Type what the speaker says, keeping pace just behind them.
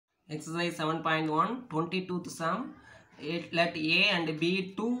Exercise 7.1 22th sum. Let A and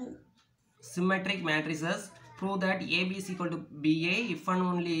B two symmetric matrices. Prove that AB is equal to BA if and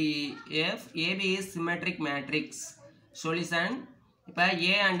only if AB is symmetric matrix. Solution. இப்போ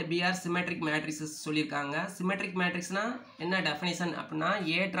A and B are symmetric matrices சொல்லியிருக்காங்க. Symmetric matrixனா என்ன definition அப்படின்னா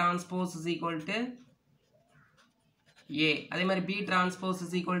A transpose is equal to A. அதே மாதிரி B transpose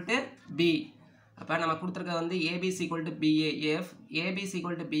is equal to B. அப்போ நம்ம கொடுத்துருக்க வந்து AB is equal to BA. If AB is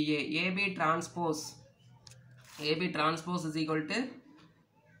equal to BA, AB transpose is equal to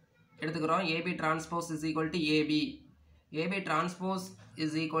எடுத்துக்கிறோம் AB transpose is equal to AB. AB transpose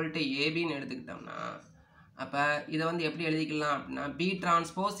is equal to AB ன்னு எடுத்துக்கிட்டோம்னா அப்போ இதை வந்து எப்படி எழுதிக்கலாம் அப்படின்னா B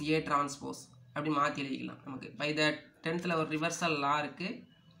transpose A transpose அப்படி மாற்றி எழுதிக்கலாம். நமக்கு பை த 10th ஒரு ரிவர்சல் லா இருக்குது.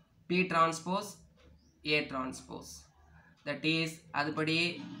 B transpose A transpose, that is அதுபடி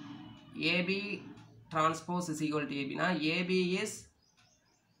AB transpose is equal to AB னா AB is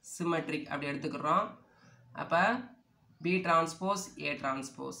symmetric அப்படி எடுத்துக்கிறோம். அப்போ B transpose A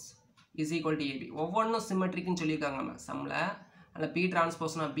transpose is equal to AB. ஒவ்வொன்றும் சிமெட்ரிக்னு சொல்லியிருக்காங்க நம்ம சம்மில். அதில் B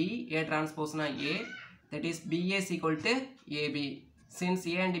transpose B, A transpose A, that is BA is equal to AB. Since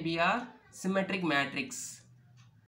A and B are symmetric matrix.